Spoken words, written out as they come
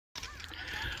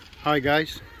Hi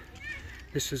guys,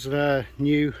 this is the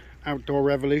new Outdoor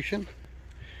Revolution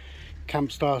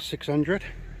Campstar 600.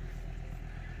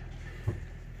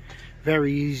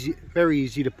 Very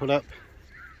easy to put up.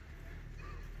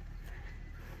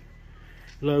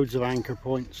 Loads of anchor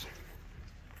points.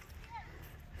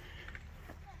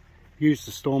 Use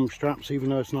the storm straps even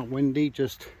though it's not windy,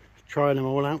 just trying them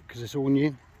all out because it's all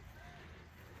new.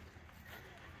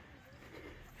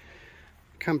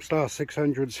 Campstar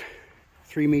 600's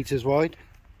 3 meters wide.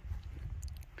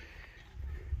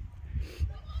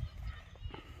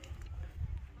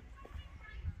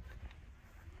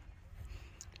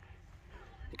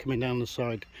 Coming down the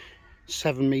side,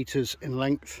 7 meters in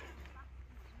length,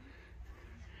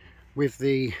 with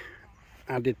the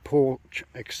added porch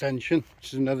extension,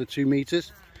 which is another 2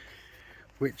 meters,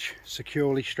 which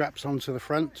securely straps onto the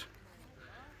front.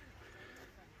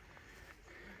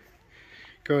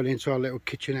 Going into our little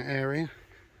kitchenette area,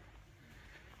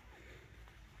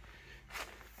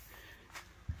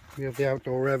 we have the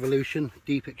Outdoor Revolution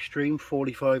Deep Extreme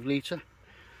 45 litre,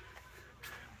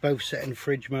 both set in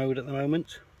fridge mode at the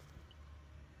moment.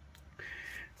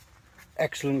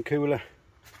 Excellent cooler,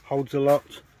 holds a lot,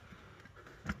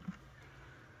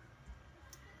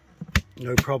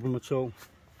 no problem at all.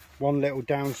 One little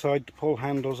downside, the pull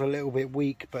handle's a little bit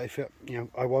weak, but if it,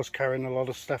 I was carrying a lot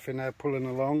of stuff in there pulling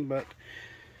along, but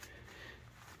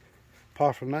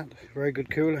apart from that, very good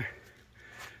cooler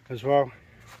as well.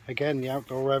 Again, the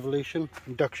Outdoor Revolution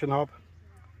induction hob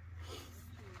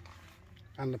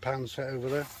and the pan set over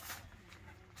there.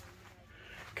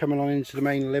 Coming on into the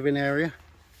main living area,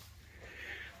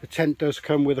 the tent does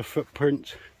come with a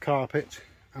footprint carpet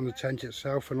and the tent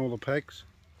itself and all the pegs.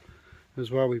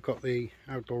 As well, we've got the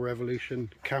Outdoor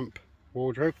Revolution camp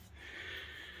wardrobe.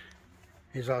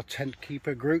 Here's our tent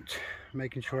keeper Groot,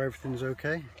 making sure everything's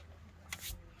okay.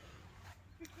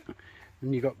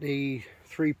 And you've got the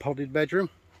 3-podded bedroom.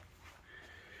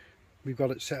 We've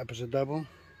got it set up as a double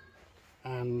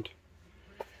and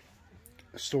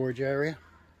a storage area,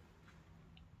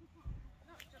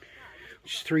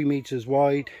 which is 3 meters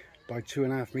wide by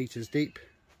 2.5 meters deep.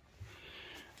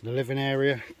 The living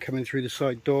area coming through the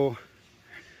side door,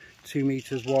 2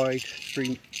 meters wide,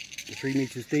 3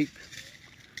 meters deep.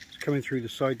 It's coming through the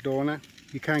side door now.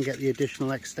 You can get the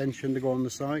additional extension to go on the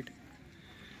side.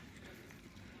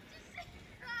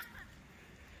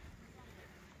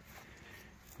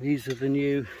 These are the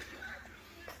new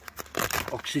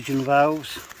oxygen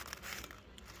valves.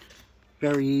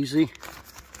 Very easy.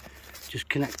 Just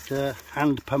connect the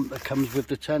hand pump that comes with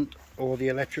the tent or the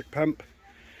electric pump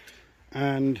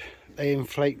and they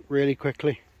inflate really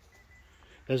quickly.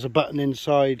 There's a button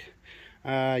inside,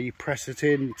 you press it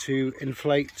in to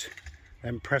inflate,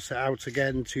 then press it out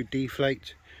again to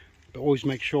deflate. But always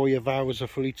make sure your valves are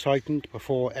fully tightened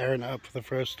before airing it up for the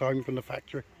first time from the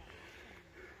factory.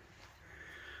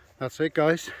 That's it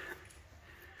guys.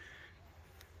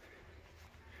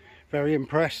 Very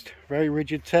impressed, very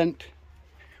rigid tent.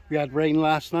 We had rain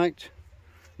last night,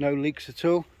 no leaks at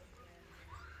all.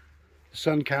 The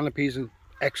sun canopy is an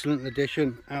excellent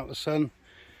addition out the sun.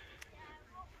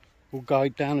 Will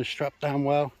guide down and strap down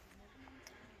well.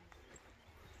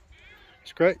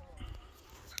 It's great.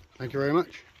 Thank you very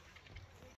much.